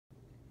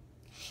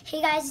Hey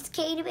guys, it's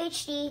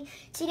CadenTubeHD.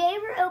 Today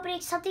we're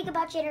opening something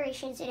about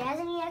generations. It has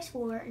an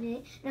EX4 in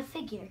it and a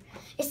figure.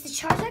 It's the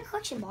Charizard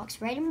collection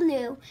box, red and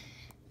blue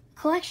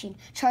collection.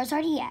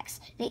 Charizard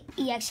EX. The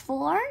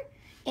EX4,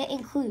 it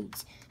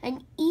includes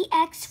an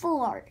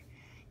EX4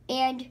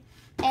 and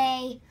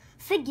a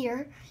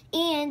figure.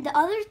 And the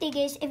other thing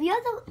is, if you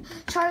have the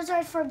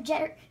Charizard from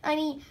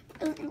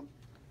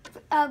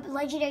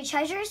Legendary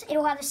Treasures,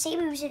 it'll have the same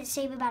moves and the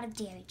same amount of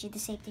damage and the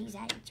same things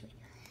added to it.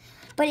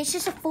 But it's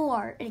just a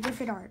 4 in a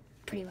different art,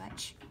 pretty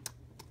much.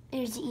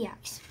 There's the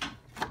EX.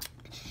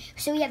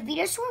 So we have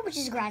Venusaur, which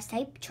is a grass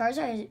type.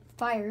 Charizard is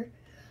fire.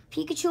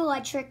 Pikachu,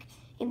 electric,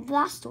 and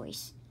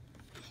Blastoise.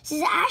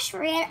 Since Ash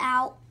ran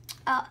out,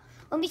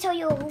 let me tell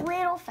you a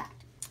little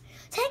fact.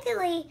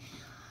 Technically,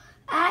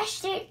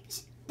 Ash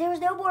there was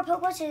no more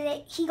Pokemon,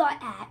 so he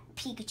got at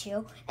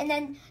Pikachu. And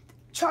then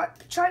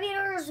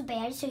Charmander was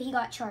banned, so he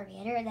got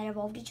Charmander, and then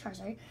evolved to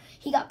Charizard.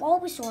 He got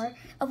Bulbasaur,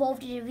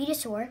 evolved into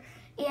Venusaur.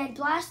 And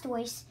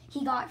Blastoise,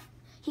 he got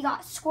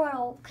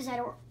Squirtle, because I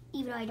don't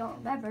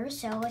remember,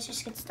 so let's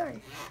just get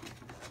started.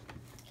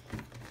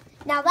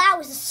 Now that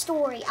was a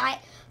story. That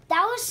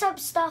was some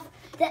stuff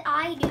that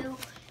I knew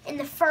in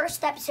the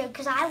first episode,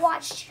 because I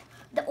watched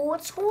the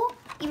old school,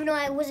 even though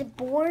I wasn't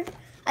born.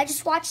 I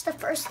just watched the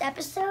first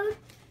episode.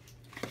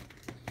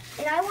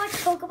 And I watched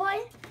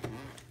Pokemon.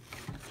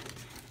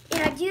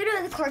 And I do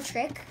know the card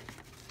trick.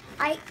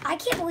 I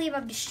can't believe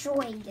I'm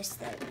destroying this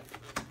thing.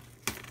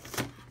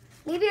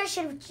 Maybe I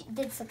should have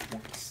did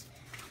something else.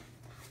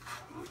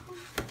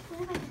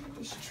 What am I doing with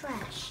this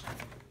trash?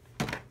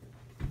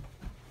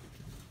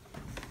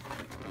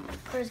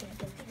 Claire's gonna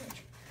go get it.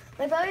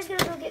 My brother's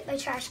gonna go get my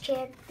trash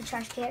can, the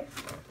trash can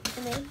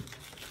for me.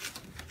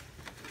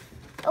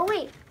 Oh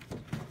wait.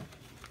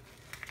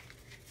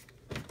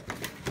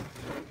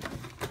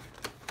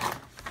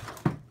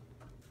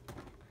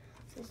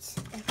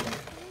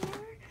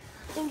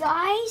 And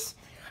guys,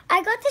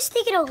 I got this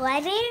thing at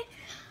 11.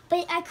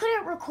 But I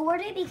couldn't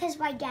record it because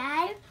my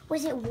dad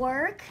was at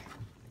work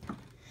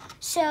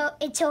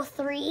until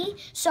 3.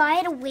 So I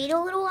had to wait a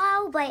little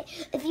while. But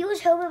if he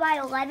was home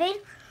by 11,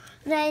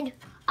 then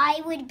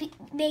I would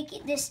make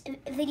this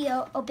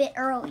video a bit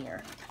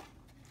earlier.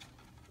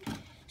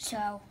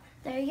 So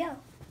there you go.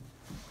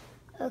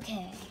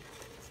 Okay.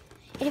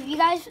 And if you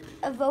guys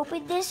have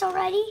opened this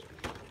already,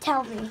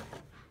 tell me.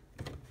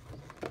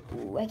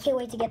 Ooh, I can't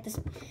wait to get this.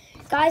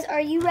 Guys, are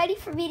you ready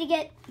for me to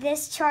get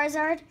this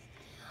Charizard?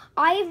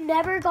 I have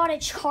never got a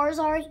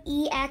Charizard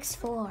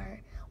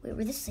EX4. Wait,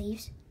 were the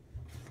sleeves?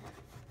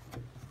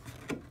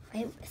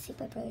 I think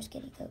my brother's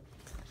getting go.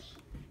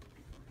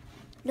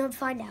 No, I'm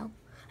fine now.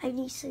 I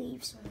need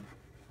sleeves.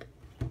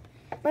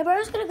 My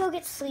brother's gonna go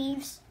get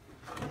sleeves.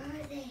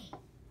 Where are they?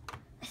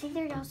 I think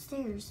they're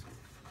downstairs.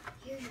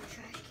 Here's your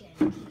trash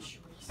can in case you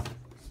waste it.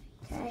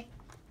 Okay.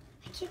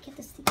 I can't get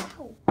this thing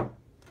out.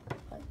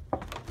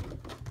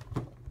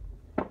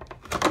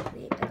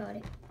 Wait, I got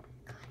it.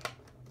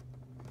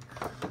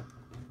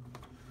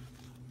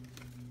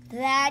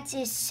 That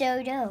is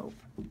so dope.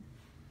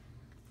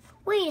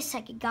 Wait a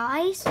second,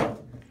 guys.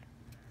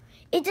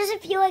 It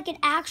doesn't feel like an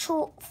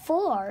actual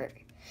fart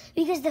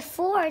because the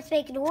farts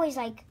make noise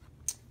like.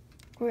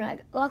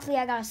 Luckily,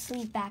 I got a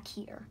sleeve back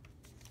here.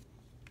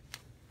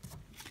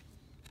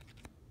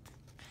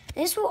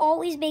 This will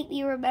always make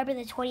me remember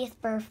the 20th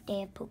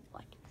birthday of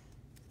Pokemon.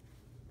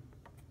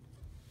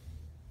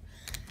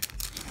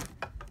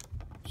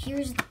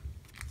 Here's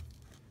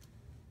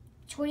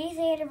 20th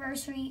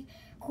anniversary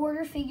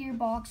quarter figure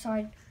box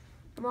on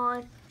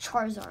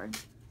Charizard.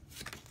 I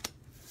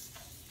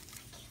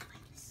can't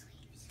find the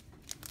sleeves.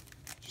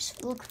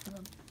 Just look for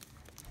them.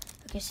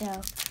 Okay, so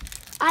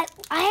I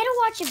had to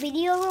watch a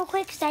video real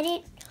quick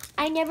because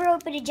I never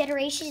opened a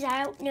Generations.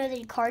 I don't know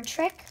the card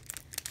trick.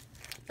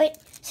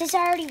 But since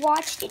I already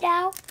watched it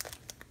now,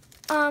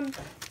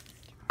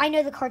 I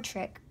know the card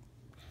trick.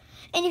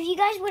 And if you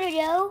guys want to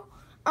know,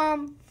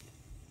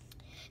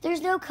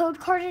 there's no code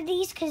card in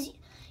these because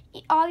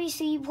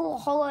obviously you pull a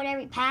holo in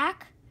every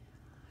pack.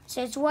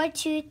 So it's 1,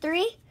 2,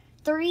 3,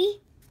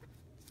 3.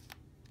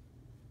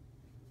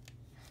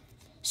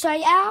 So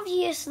I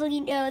obviously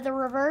know the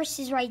reverse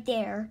is right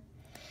there.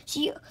 So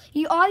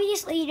you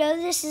obviously know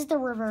this is the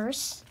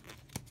reverse.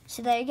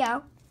 So there you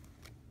go.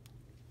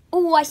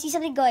 Oh, I see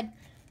something good.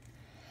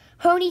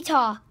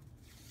 Ponyta.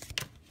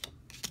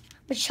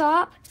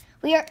 Machop.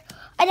 And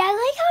I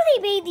like how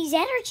they made these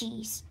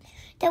energies.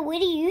 Now, what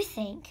do you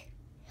think?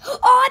 Oh,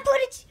 I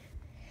put it.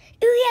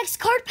 EX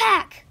card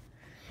pack.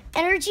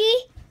 Energy,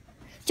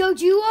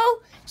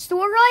 Doduo,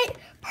 Snorlax,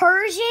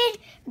 Persian,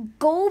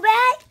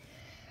 Golbat,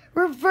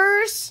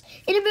 Reverse,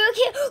 and a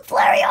Milky,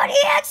 Flareon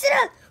EX,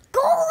 and a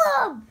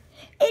Golem.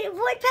 And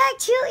one pack,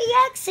 2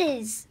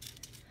 EXs.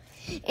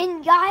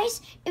 And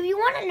guys, if you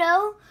want to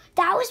know,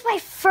 that was my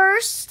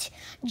first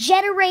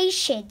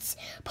Generations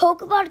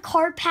Pokemon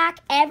card pack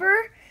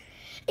ever.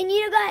 And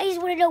you guys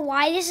want to know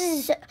why this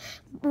is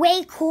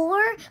way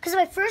cooler? Because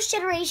my first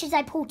Generations,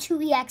 I pulled 2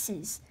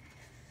 EXs.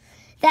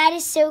 That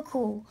is so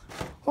cool.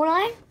 Hold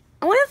on.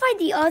 I want to find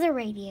the other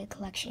Radiant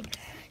collection.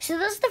 So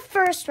this is the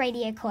first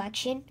radiant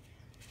collection.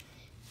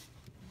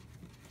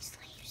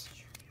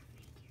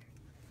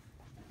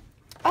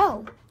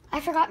 Oh, I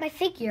forgot my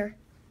figure.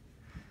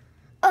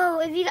 Oh,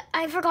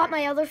 I forgot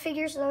my other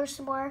figures. There's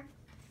some more.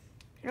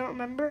 I don't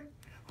remember.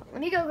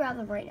 Let me go grab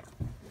them right now.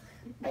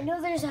 I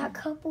know there's a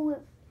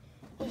couple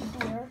in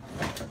here.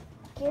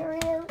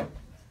 Gyarados.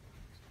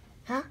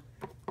 Huh?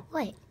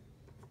 What?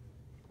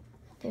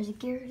 There's a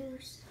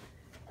Gyarados,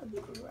 a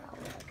Growlithe.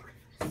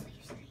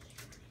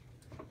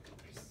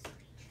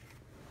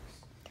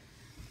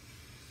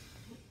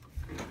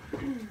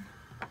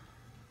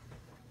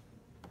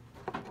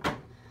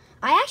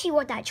 I actually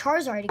want that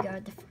Charizard to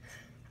go.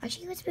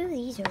 Actually, let's move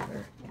these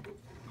over.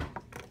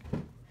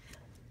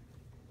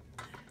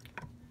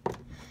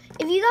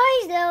 If you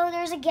guys know,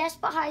 there's a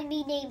guest behind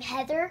me named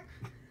Heather,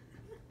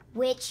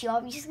 which you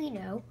obviously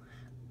know.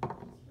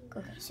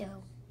 Okay,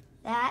 so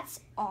that's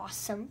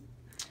awesome.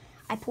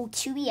 I pulled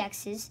 2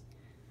 EXs.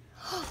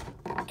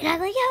 And I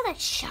like how that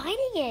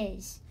shining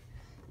is.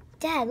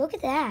 Dad, look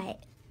at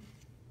that.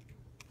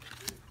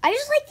 I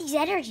just like these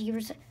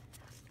energies.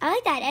 I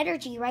like that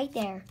energy right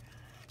there.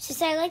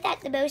 Since I like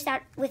that the most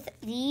out with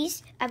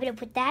these, I'm going to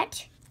put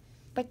that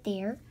right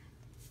there.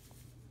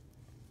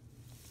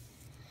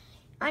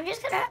 I'm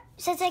just going to,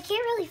 since I can't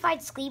really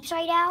find sleeps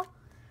right now,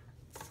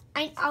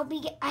 I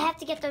have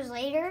to get those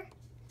later.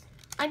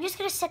 I'm just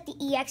going to set the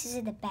EXs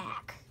in the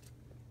back.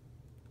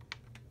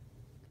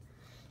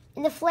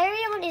 And the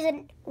Flareon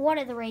isn't one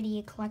of the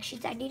Radiant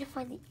collections. I need to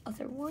find the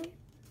other one.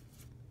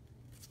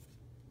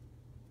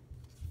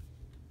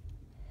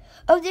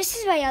 Oh, this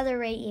is my other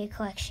Radiant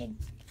collection.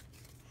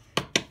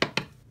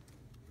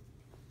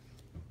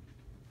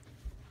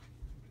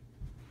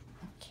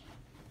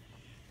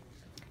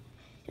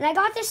 And I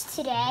got this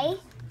today.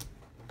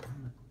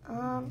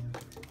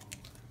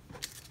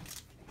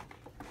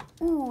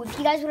 Ooh, if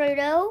you guys want to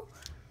know,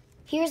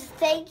 here's a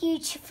thank you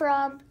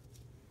from,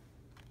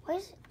 why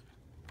is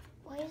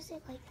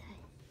it like that?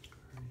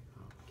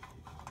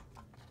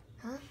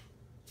 Huh?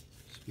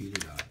 Speed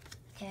it up.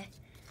 Okay.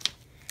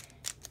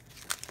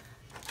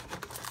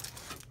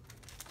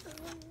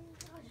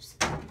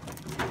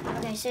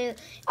 Okay, so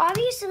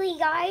obviously,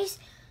 guys,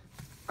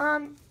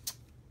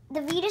 the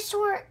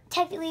Venusaur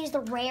technically is the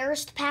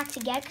rarest pack to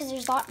get because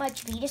there's not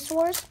much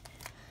Venusaurs.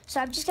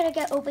 So I'm just gonna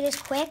open this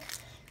quick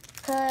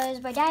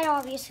because my dad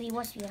obviously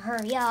wants me to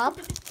hurry up.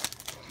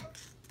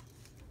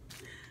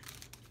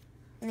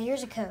 And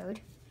here's a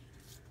code.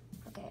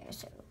 Okay,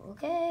 so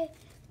okay.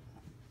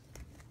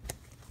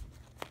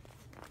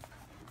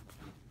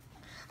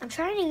 I'm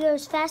trying to go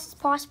as fast as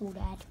possible,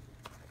 Dad.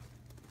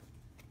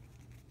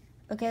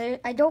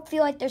 Okay, I don't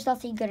feel like there's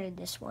nothing good in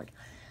this one.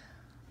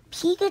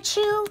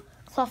 Pikachu,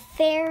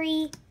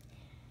 Clefairy,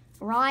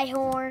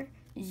 Rhyhorn,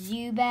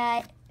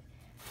 Zubat,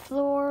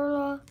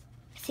 Flora.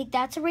 I think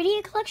that's a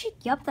Radiant collection.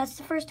 Yep, that's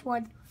the first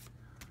one.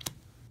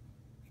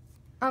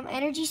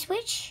 Energy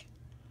Switch.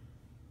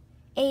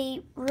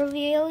 A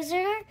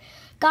Revealer.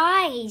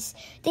 Guys,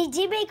 they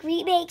did make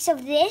remakes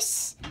of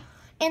this.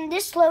 And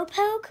this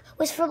Slowpoke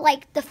was for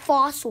like the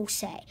Fossil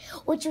set,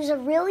 which was a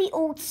really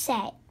old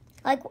set.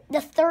 Like the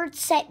 3rd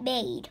set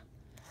made.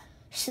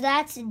 So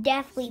that's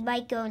definitely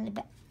might go in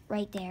the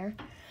right there.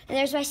 And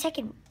there's my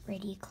second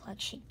Radiant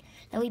collection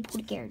that we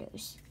pulled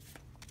Gyarados.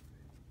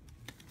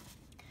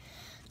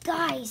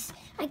 Guys,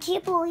 I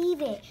can't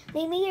believe it.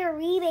 They made a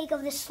remake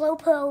of the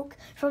Slowpoke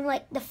from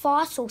like the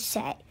Fossil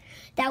set.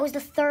 That was the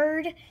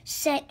 3rd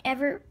set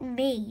ever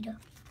made.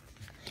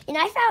 And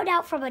I found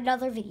out from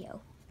another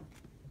video.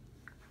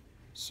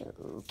 So,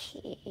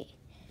 okay.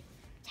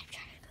 I'm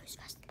trying to go as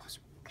fast as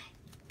possible. Okay.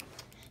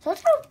 So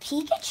let's go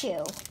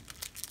Pikachu.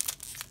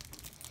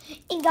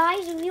 And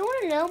guys, if you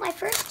want to know,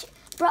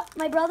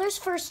 my brother's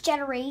first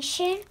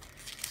generation,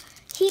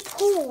 he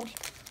pulled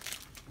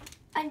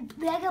a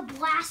Mega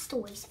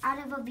Blastoise out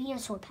of a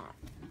Venusaur pack.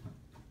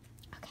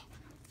 Okay.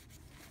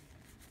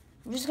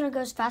 I'm just going to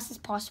go as fast as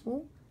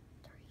possible.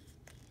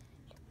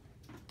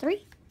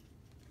 3.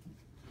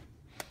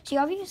 See,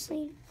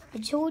 obviously, I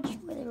told you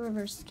where the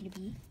reverse is going to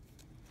be.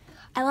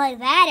 I like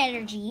that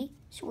energy.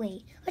 So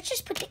wait, let's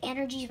just put the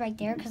energies right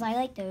there because I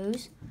like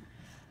those.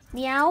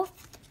 Meowth,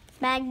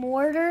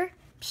 Magmortar,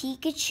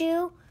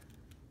 Pikachu.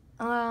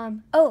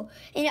 Oh,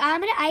 and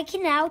I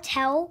can now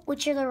tell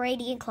which are the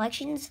Radiant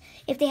collections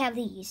if they have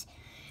these.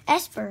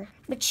 Esper,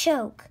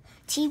 Machoke,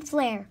 Team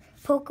Flare,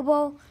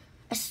 Pokeball,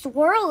 a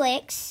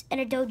Swirlix, and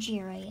a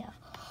Dogearaya.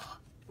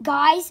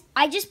 Guys,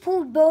 I just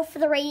pulled both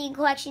of the Radiant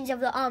collections of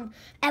the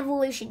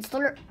evolutions,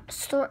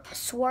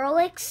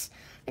 Swirlix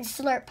and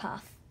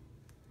Slurpuff.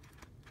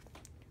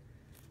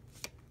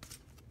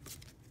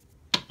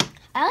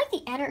 I like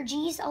the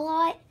energies a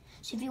lot,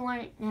 so if you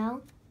want to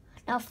know.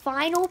 Now,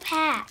 final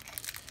pack.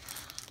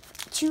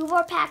 2 of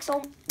our packs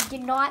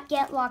did not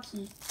get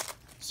lucky.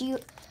 So,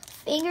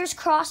 fingers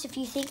crossed if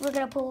you think we're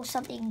going to pull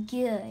something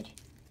good.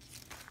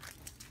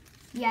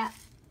 Yeah.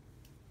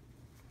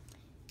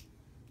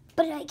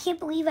 But I can't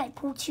believe I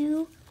pulled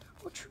 2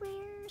 ultra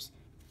rares.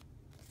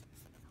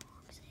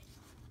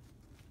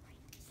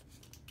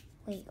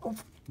 Wait. Oh.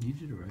 You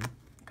did it right.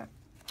 Okay.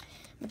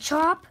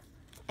 Chop,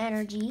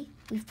 Energy.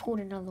 We've pulled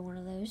another one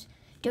of those.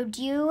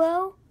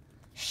 Doduo,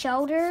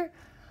 Shelter,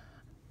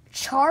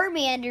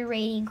 Charmander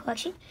rating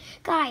collection.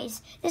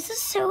 Guys, this is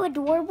so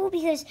adorable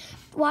because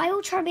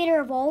while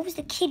Charmander evolves,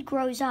 the kid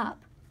grows up.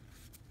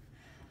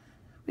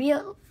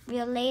 Real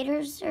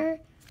Laser,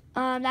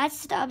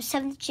 that's the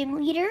 7th gym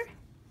leader.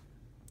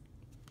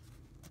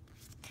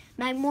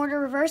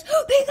 Magmortar reverse.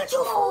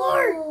 Pikachu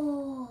 4!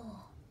 Oh,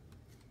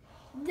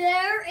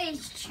 there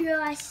is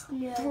just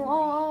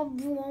no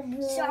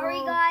way. Sorry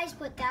guys,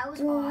 but that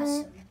was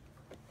awesome.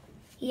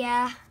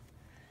 Yeah.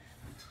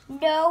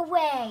 No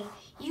way.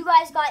 You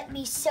guys got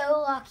me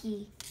so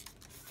lucky.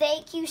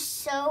 Thank you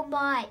so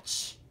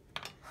much.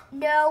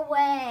 No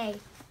way.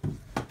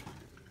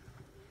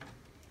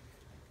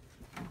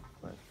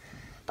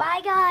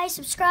 Bye guys.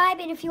 Subscribe,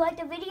 and if you like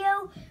the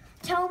video,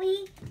 tell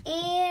me,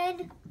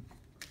 and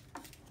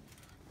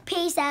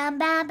peace out.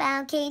 Bye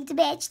bye.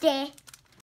 CadenTubeHD.